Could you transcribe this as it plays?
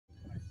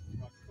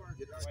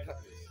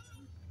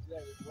Yeah,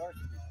 it was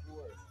working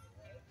before.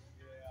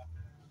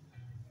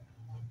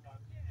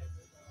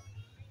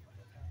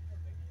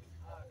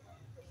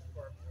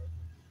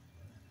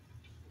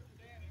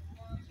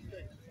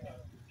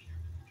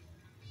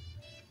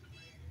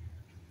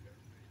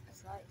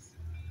 That's nice.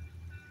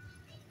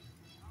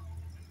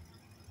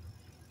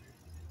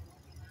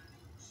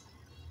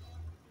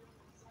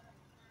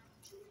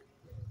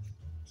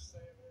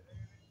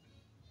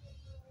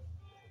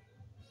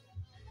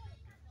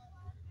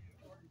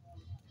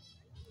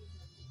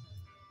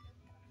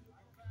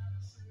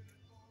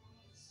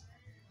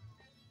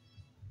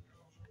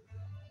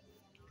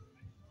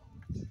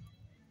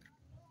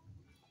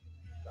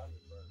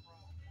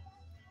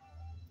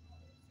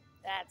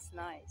 That's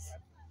nice.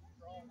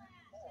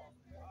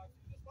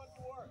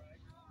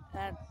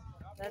 That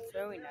that's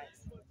really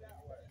nice.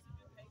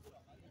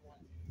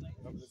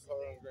 I'm just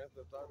calling Grand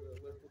Theft Auto to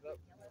lift it up.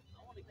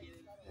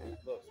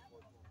 Look,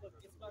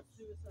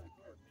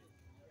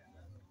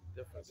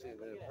 different seeing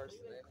it in person,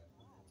 ain't it?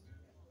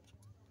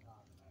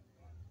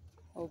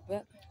 A little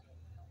bit.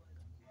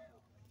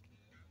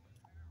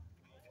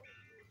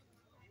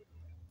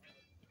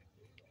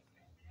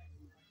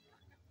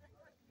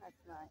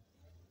 That's nice.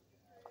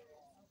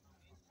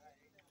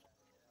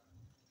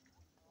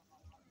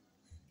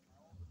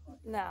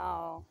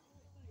 No.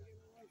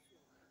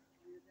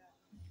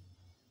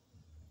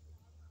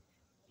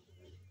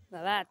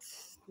 Now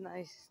that's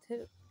nice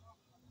too.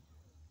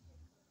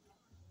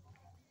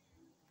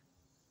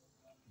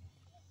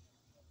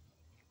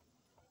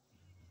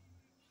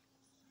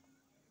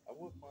 I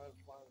wouldn't mind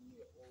finding me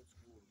an old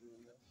school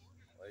doing this.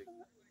 Like,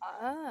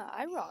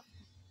 I rock.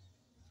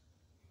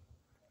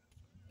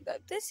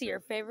 This is your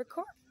favorite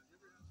car?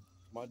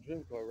 my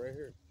dream car right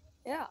here.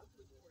 Yeah.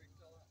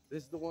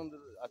 This is the one that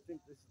I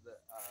think this is the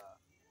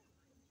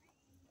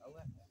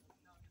LX.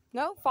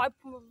 No,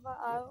 5.5.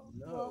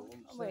 No,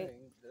 I'm Wait.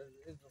 saying there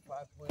is a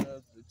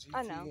 5.0, the GT,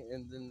 I know.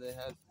 and then they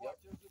have. Yep,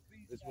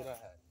 this is what I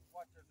had.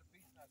 Watch, there's a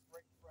beast nest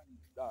right in front of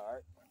you. All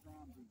right. A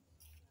ground beast.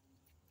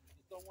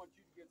 Just don't want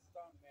you to get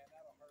stung, man.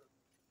 That'll hurt.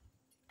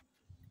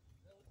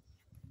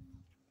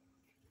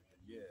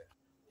 Yeah.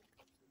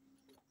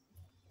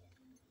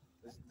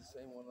 This is the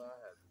same one I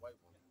had, the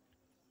white one.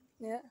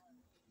 Yeah.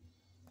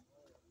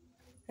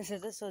 I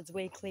said this one's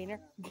way cleaner.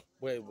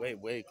 Way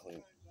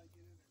clean.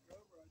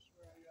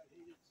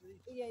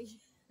 Yeah,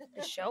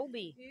 The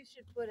Shelby. you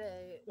should put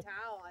a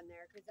towel on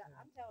there because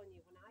I'm telling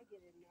you, when I get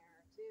in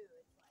there too,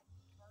 it's like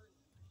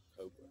burning.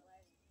 Cobra.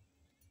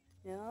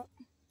 Yeah.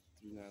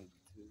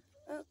 292.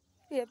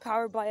 Yeah,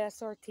 powered by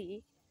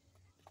SRT.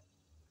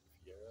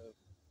 Fiero.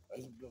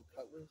 That's Bill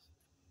Cutlass.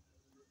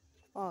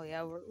 Oh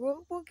yeah,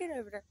 we'll get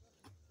over there.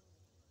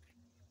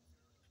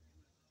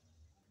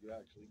 You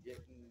actually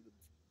getting the.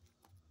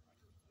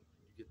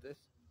 You get this?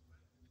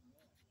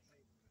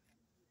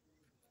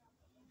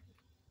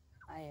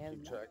 I am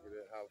Keep track of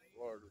it, how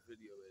far the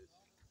video is.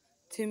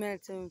 2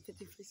 minutes and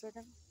 53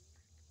 seconds.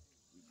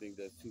 You think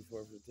that's too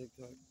far for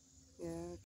TikTok? Yeah.